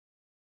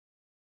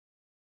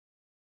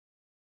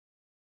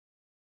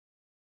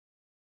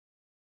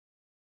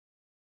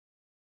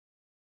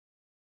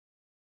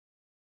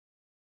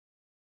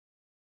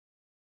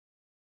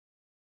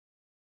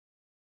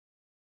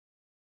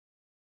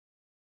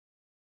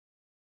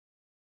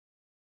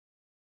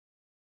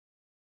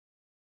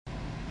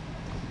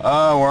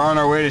We're on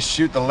our way to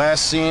shoot the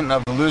last scene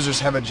of The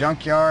Losers Have a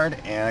Junkyard,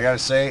 and I gotta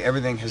say,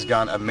 everything has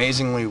gone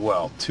amazingly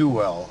well. Too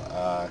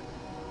well.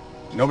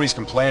 Nobody's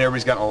complaining,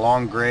 everybody's gotten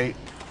along great.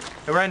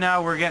 Right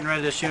now we're getting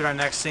ready to shoot our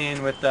next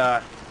scene with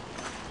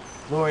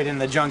Lloyd in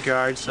the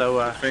Junkyard,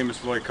 so...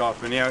 Famous Lloyd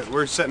Kaufman. Yeah,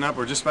 we're setting up,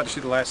 we're just about to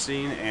shoot the last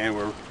scene,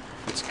 and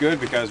it's good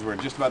because we're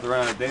just about to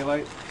run out of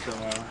daylight. So,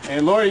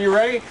 and Lloyd, are you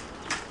ready?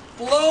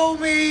 Blow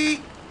me!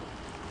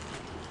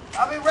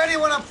 I'll be ready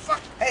when I'm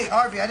Hey,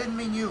 Harvey, I didn't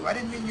mean you. I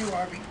didn't mean you,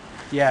 Harvey.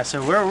 Yeah,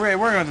 so we're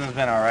going to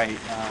been all right.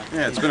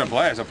 Yeah, it's been a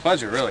blast. It's a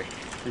pleasure, really.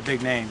 It's a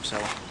big name, so.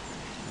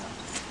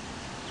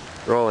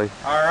 Rolling.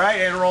 All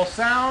right, and roll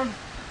sound.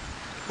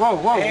 Whoa,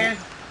 whoa. And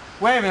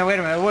wait a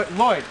minute.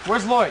 Lloyd,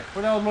 where's Lloyd?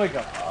 Where the hell did Lloyd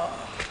go?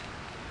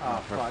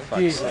 Oh, fuck.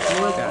 Jesus.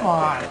 Come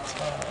on.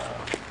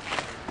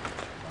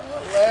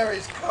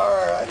 Larry's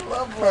car. I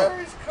love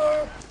Larry's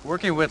car.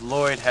 Working with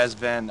Lloyd has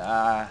been,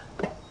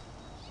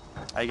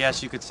 I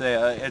guess you could say,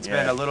 it's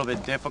been a little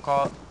bit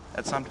difficult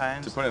at some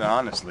times. To put it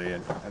honestly, I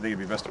think it'd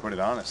be best to put it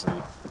honestly.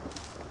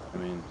 I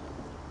mean,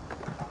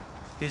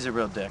 he's a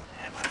real dick.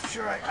 I'm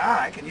sure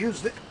I can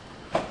use it.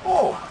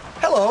 Oh,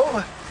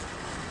 hello.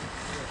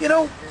 You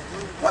know,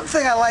 one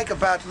thing I like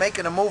about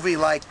making a movie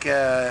like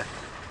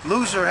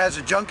Loser Has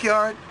a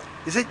Junkyard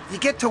is that you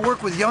get to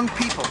work with young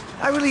people.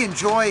 I really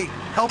enjoy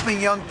helping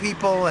young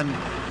people and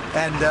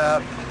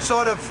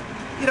sort of,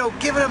 you know,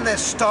 giving them their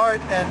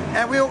start.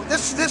 And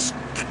this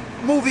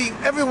movie,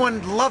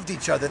 everyone loved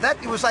each other.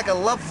 It was like a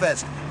love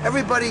fest.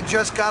 Everybody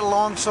just got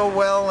along so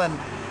well, and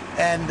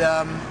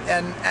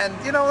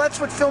you know, that's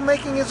what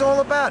filmmaking is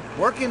all about.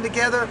 Working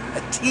together,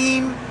 a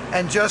team,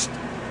 and just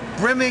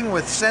brimming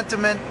with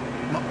sentiment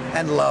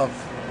and love.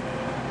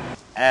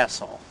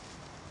 Asshole,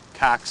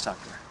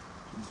 cocksucker,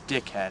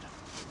 dickhead,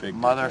 big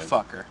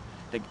motherfucker,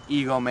 big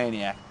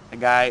egomaniac. The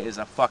guy is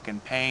a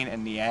fucking pain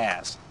in the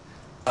ass.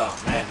 Oh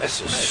man, this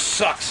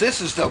sucks. This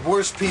is the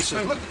worst piece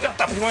of. Look, what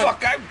the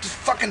fuck? I'm just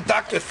fucking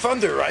Dr.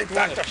 Thunder, right?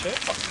 Get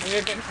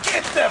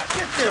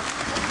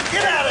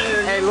out of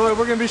here! Hey Lloyd,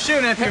 we're gonna be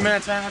shooting in a few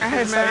minutes, man.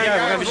 We're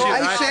gonna be shooting.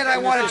 I said I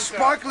wanted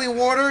sparkling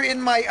water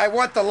in my. I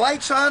want the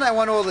lights on. I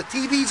want all the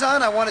TVs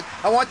on. I want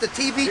the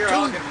TV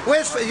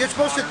tuned. You're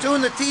supposed to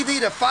tune the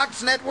TV to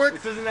Fox Network.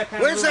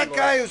 Where's the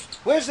guy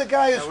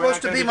who's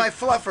supposed to be my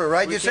fluffer,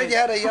 right? You said you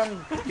had a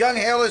young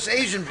hairless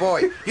Asian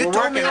boy. You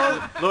told me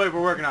all. Lloyd,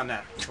 we're working on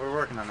that. We're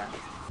working on that.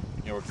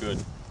 Yeah, we're good.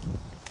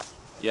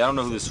 Yeah, I don't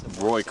know who this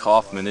Lloyd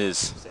Kaufman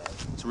is.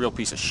 It's a real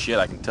piece of shit,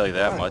 I can tell you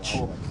that much.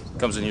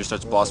 Comes in here,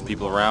 starts bossing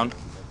people around.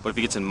 But if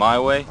he gets in my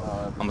way,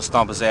 I'm gonna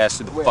stomp his ass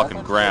to the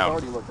fucking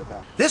ground.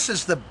 This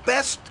is the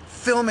best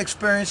film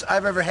experience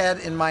I've ever had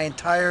in my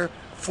entire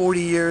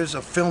 40 years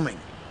of filming.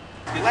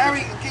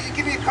 Larry, can you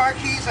give me your car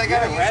keys? I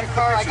gotta use your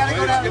car. I gotta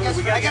go down and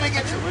get. I gotta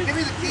get you. Give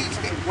me the keys.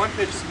 One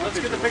picture. Let's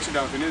get the picture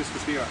down. If we knew this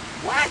was PR.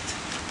 What?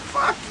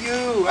 Fuck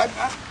you.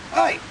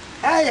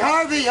 Hey,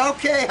 Harvey.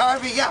 Okay,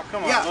 Harvey. Yeah,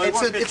 Come on, yeah.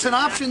 Lloyd, It's an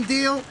option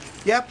deal.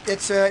 Yep.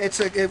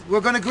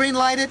 We're gonna green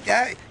light it.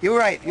 Yeah, you're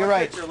right. You're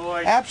right. Picture,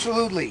 Lloyd.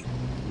 Absolutely.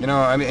 You know,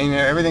 I mean,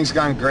 everything's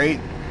gone great.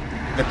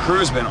 The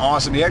crew's been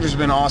awesome. The actors have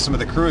been awesome,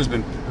 but the crew has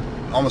been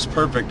almost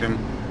perfect. And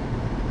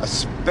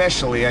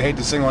especially, I hate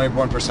to single any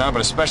one person out,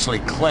 but especially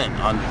Clint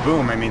on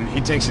Boom. I mean,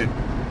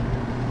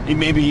 he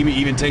maybe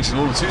even takes it a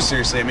little too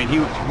seriously. I mean,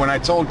 when I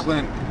told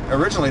Clint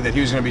originally that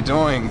he was going to be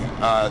doing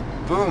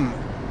Boom,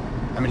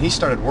 I mean, he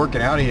started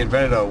working out. He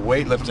invented a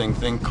weightlifting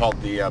thing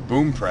called the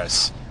Boom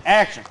Press.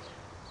 Action.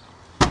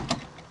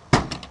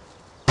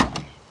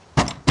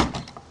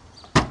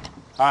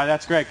 All right,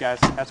 that's great, guys.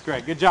 That's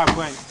great. Good job,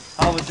 Quentin.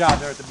 Hell of a job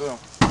there at the Boom.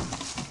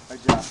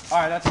 Good job. All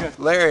right, that's good.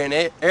 Larry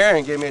and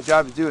Aaron gave me a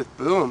job to do with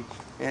Boom,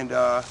 and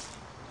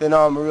they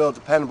know I'm a real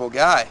dependable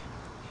guy.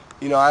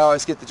 You know, I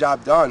always get the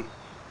job done.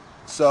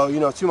 So, you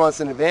know, 2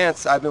 months in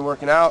advance, I've been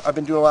working out. I've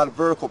been doing a lot of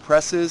vertical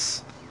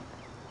presses,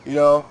 you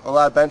know, a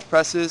lot of bench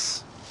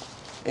presses,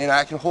 and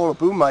I can hold a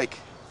boom mic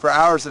for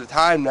hours at a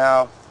time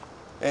now.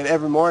 And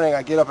every morning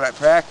I get up and I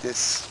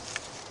practice,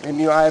 and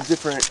you know, I have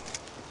different,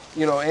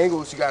 you know,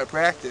 angles you got to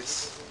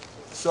practice.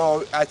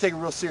 So I take it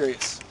real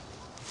serious.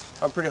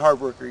 I'm a pretty hard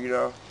worker, you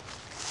know.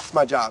 It's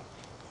my job.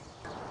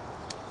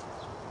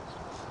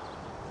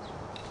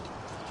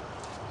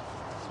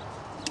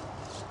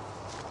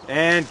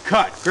 And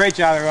cut. Great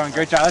job, everyone.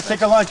 Great job. Let's take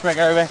a lunch break,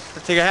 everybody.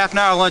 Let's take a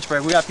half-an-hour lunch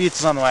break. We got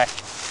pizzas on the way.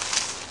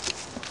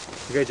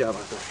 Great job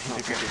out there.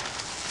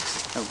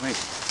 Oh, wait.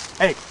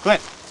 Hey,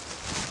 Clint.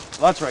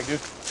 Lunch break, dude.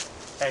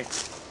 Hey.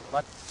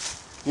 Lunch.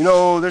 You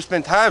know, there's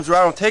been times where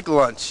I don't take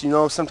lunch. You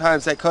know,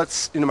 sometimes that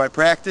cuts into my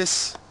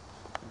practice,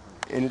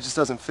 and it just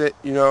doesn't fit,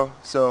 you know,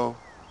 so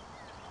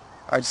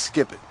I just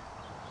skip it.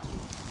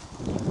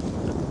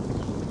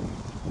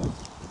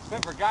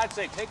 Clint, for God's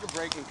sake, take a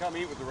break and come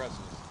eat with the rest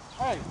of us.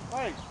 Hey,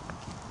 hey.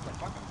 It's a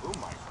fucking boom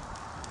mic.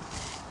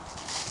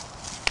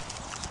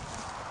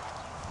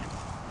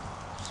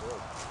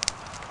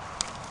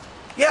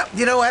 Yeah,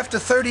 you know, after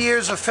 30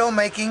 years of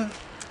filmmaking,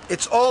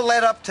 it's all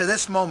led up to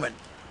this moment.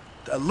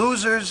 The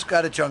Losers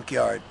Got a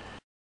Junkyard.